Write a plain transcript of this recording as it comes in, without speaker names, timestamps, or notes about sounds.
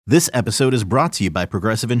This episode is brought to you by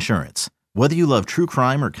Progressive Insurance. Whether you love true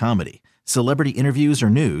crime or comedy, celebrity interviews or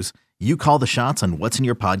news, you call the shots on what's in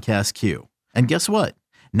your podcast queue. And guess what?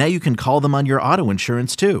 Now you can call them on your auto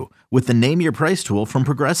insurance too with the Name Your Price tool from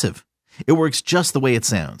Progressive. It works just the way it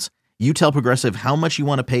sounds. You tell Progressive how much you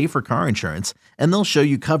want to pay for car insurance, and they'll show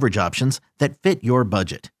you coverage options that fit your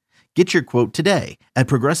budget. Get your quote today at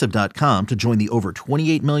Progressive.com to join the over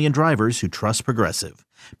 28 million drivers who trust Progressive.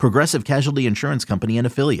 Progressive Casualty Insurance Company and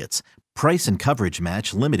Affiliates. Price and coverage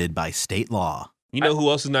match limited by state law. You know who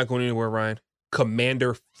else is not going anywhere, Ryan?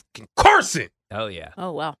 Commander fucking Carson. Oh, yeah.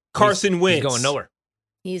 Oh, wow. Carson Wentz. He's going nowhere.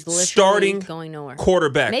 He's literally Starting going nowhere.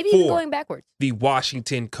 Quarterback Maybe for even going backwards. the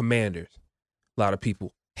Washington Commanders. A lot of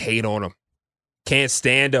people hate on him. Can't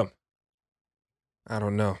stand him. I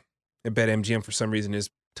don't know. I bet MGM for some reason is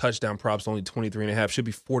touchdown props only 23.5. Should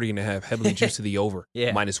be 40.5. Heavily juiced to the over.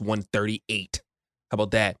 Yeah. Minus 138. How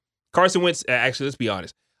about that? Carson Wentz, actually, let's be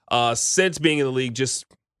honest. Since being in the league, just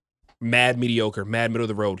mad mediocre, mad middle of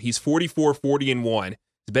the road. He's 44-40-1. His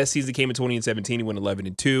best season came in 2017. He went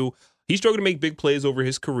 11-2. He struggled to make big plays over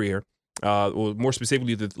his career. Well, more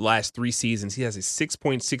specifically, the last 3 seasons. He has a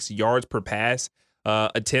 6.6 yards per pass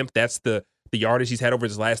attempt. That's the yardage he's had over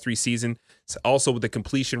his last 3 seasons. Also with a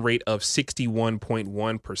completion rate of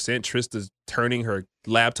 61.1%. Trista's turning her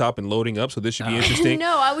laptop and loading up, so this should be interesting.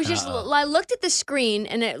 No, I was just, I looked at the screen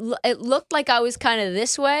and it looked like I was kind of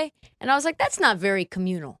this way. And I was like, that's not very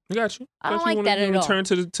communal. I got you. I don't like that at all. Return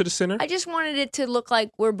to the center. I just wanted it to look like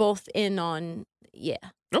we're both in on, yeah.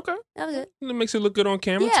 Okay. That was it. It makes it look good on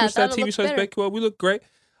camera. Yeah, I Twitch thought it TV looked shows better. back. Well, we look great.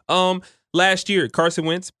 Last year, Carson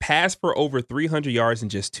Wentz passed for over 300 yards in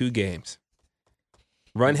just 2 games.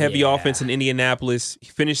 Run heavy offense in Indianapolis. He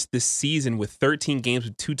finished the season with 13 games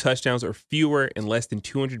with 2 touchdowns or fewer and less than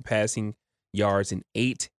 200 passing yards in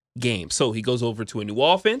 8 games. So he goes over to a new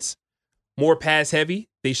offense, more pass heavy.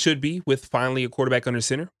 They should be with finally a quarterback under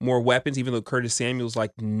center, more weapons, even though Curtis Samuel's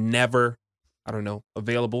like never,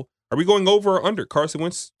 available. Are we going over or under? Carson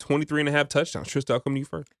Wentz, 23.5 touchdowns. Trista, I'll come to you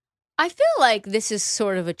first. I feel like this is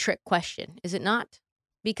sort of a trick question, is it not?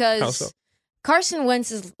 Because How so? Carson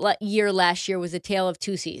Wentz's year last year was a tale of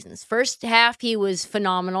 2 seasons. First half, he was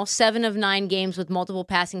phenomenal. 7 of 9 games with multiple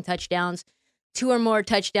passing touchdowns, 2 or more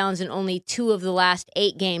touchdowns in only 2 of the last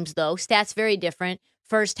 8 games, though. Stats very different.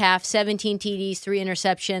 First half, 17 TDs, 3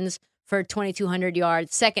 interceptions for 2,200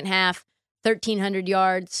 yards. Second half, 1,300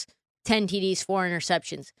 yards, 10 TDs, 4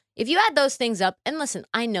 interceptions. If you add those things up, and listen,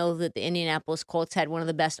 I know that the Indianapolis Colts had one of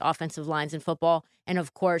the best offensive lines in football, and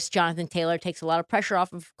of course, Jonathan Taylor takes a lot of pressure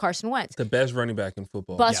off of Carson Wentz. The best running back in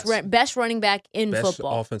football. Best running back in Best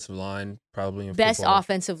football. offensive line probably in Best football.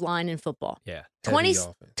 offensive line in football. Yeah.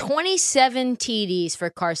 27 TDs for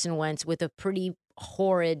Carson Wentz with a pretty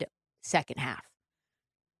horrid second half.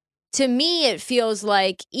 To me, it feels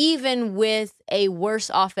like even with a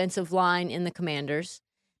worse offensive line in the Commanders,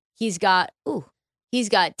 he's got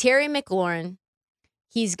Terry McLaurin.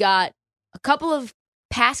 He's got a couple of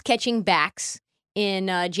pass-catching backs in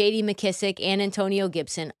J.D. McKissick and Antonio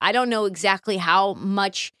Gibson. I don't know exactly how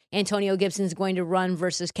much Antonio Gibson's going to run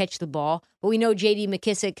versus catch the ball, but we know J.D.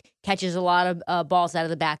 McKissick catches a lot of balls out of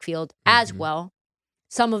the backfield as well.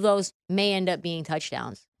 Some of those may end up being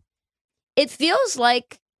touchdowns. It feels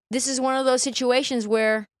like this is one of those situations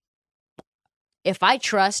where if I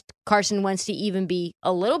trust Carson Wentz to even be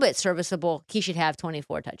a little bit serviceable, he should have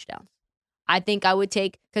 24 touchdowns. I think I would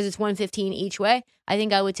take, because it's 115 each way, I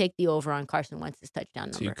think I would take the over on Carson Wentz's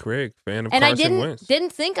touchdown number. T. Craig, fan of And Carson I Wentz.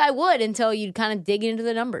 didn't think I would until you kind of dig into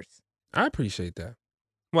the numbers. I appreciate that.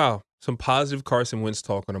 Wow, some positive Carson Wentz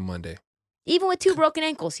talk on a Monday. Even with 2 broken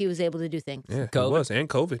ankles, he was able to do things. Yeah, COVID. he was. And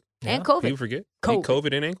COVID. And COVID. People forget. COVID.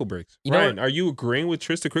 COVID and ankle breaks. You know Ryan, what? are you agreeing with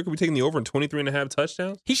Trista Crick? Are we taking the over in 23.5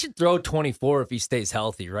 touchdowns? He should throw 24 if he stays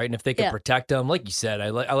healthy, right? And if they can protect him, like you said, I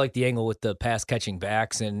like the angle with the pass catching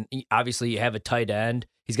backs, and obviously you have a tight end.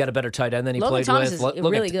 He's got a better tight end than he Logan played Thomas with. is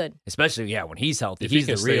really good. Especially, when he's healthy. If he He's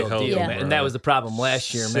can the stay real healthy, deal, Yeah. man. And that was the problem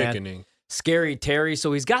last year, man. Sickening. Scary Terry.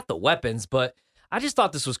 So he's got the weapons, but I just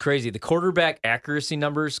thought this was crazy. The quarterback accuracy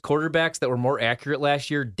numbers, quarterbacks that were more accurate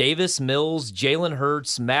last year, Davis Mills, Jalen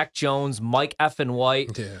Hurts, Mac Jones, Mike Effin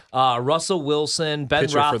White, Russell Wilson, Ben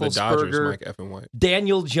Pitcher for the Dodgers, Roethlisberger, Mike Effin White.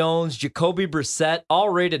 Daniel Jones, Jacoby Brissett, all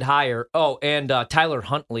rated higher. Oh, and Tyler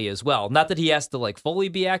Huntley as well. Not that he has to fully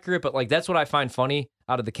be accurate, but that's what I find funny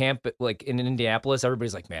out of the camp. In Indianapolis,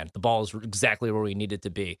 everybody's like, man, the ball is exactly where we need it to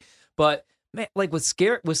be. But man, with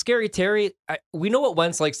Scary Terry, we know what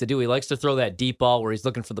Wentz likes to do. He likes to throw that deep ball where he's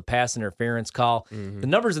looking for the pass interference call. Mm-hmm. The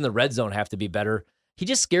numbers in the red zone have to be better. he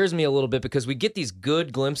just scares me a little bit because we get these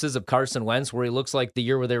good glimpses of Carson Wentz where he looks like the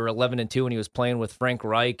year where they were 11-2 and he was playing with Frank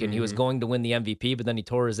Reich and he was going to win the MVP, but then he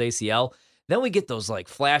tore his ACL. Then we get those like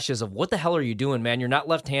flashes of what the hell are you doing, man? You're not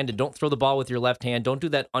left-handed. Don't throw the ball with your left hand. Don't do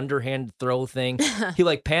that underhand throw thing. He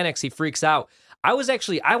like panics. He freaks out. I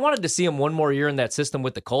wanted to see him one more year in that system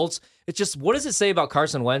with the Colts. It's just, what does it say about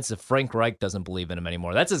Carson Wentz if Frank Reich doesn't believe in him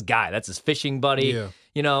anymore? That's his guy. That's his fishing buddy. Yeah.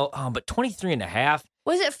 But 23.5.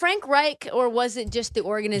 Was it Frank Reich or was it just the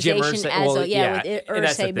organization Jim Irsay, with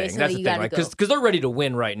Irsay basically you got to go? Because they're ready to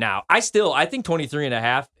win right now. I think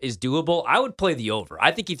 23.5 is doable. I would play the over. I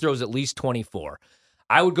think he throws at least 24.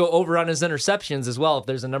 I would go over on his interceptions as well if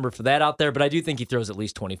there's a number for that out there, but I do think he throws at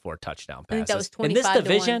least 24 touchdown passes. I think that was 25 in this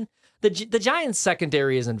division, the Giants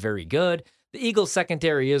secondary isn't very good. The Eagles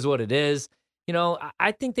secondary is what it is.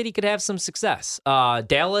 I think that he could have some success.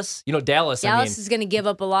 Dallas is going to give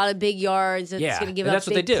up a lot of big yards. It's going to give up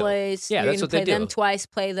big plays. Yeah, You're that's going to what they play do. them twice,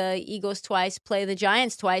 play the Eagles twice, play the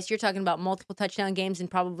Giants twice. You're talking about multiple touchdown games in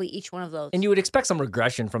probably each one of those. And you would expect some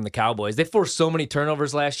regression from the Cowboys. They forced so many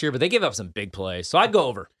turnovers last year, but they gave up some big plays. So I'd go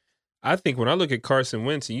over. I think when I look at Carson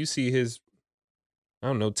Wentz and you see his,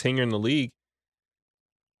 tenure in the league,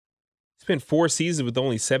 he's been 4 seasons with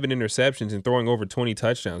only 7 interceptions and throwing over 20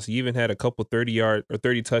 touchdowns. He even had a couple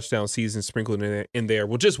 30 touchdown seasons sprinkled in there.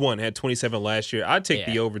 Well, just one had 27 last year. I'd take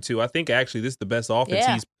the over too. I think actually this is the best offense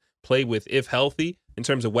he's played with if healthy in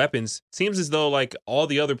terms of weapons. Seems as though like all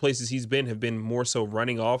the other places he's been have been more so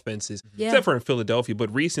running offenses, except for in Philadelphia.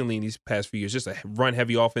 But recently in these past few years, just a run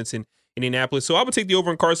heavy offense in Indianapolis. So I would take the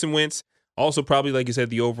over on Carson Wentz. Also probably, like you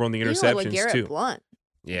said, the over on the interceptions too. Blunt.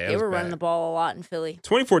 Yeah, they were running the ball a lot in Philly.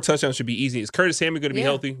 24 touchdowns should be easy. Is Curtis Samuel going to be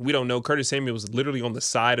healthy? We don't know. Curtis Samuel was literally on the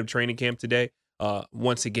side of training camp today.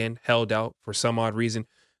 Once again, held out for some odd reason.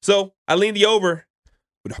 So I lean the over,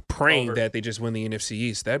 with praying that they just win the NFC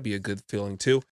East. That'd be a good feeling too.